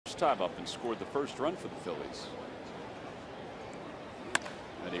time up and scored the first run for the Phillies.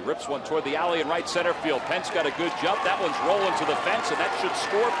 And he rips one toward the alley in right center field. Pence got a good jump. That one's rolling to the fence, and that should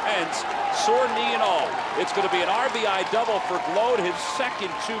score Pence, sore knee and all. It's going to be an RBI double for Gload, his second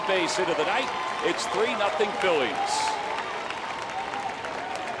two-base hit of the night. It's 3-0 Phillies.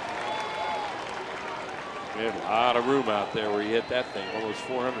 We had a lot of room out there where he hit that thing, almost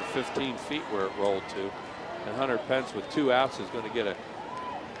 415 feet where it rolled to. And Hunter Pence with 2 outs is going to get a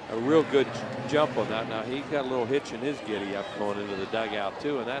real good jump on that. Now he got a little hitch in his giddy up going into the dugout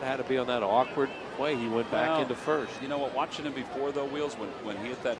too, and that had to be on that awkward way he went back into first. You know what, watching him before though, Wheels, when he hit that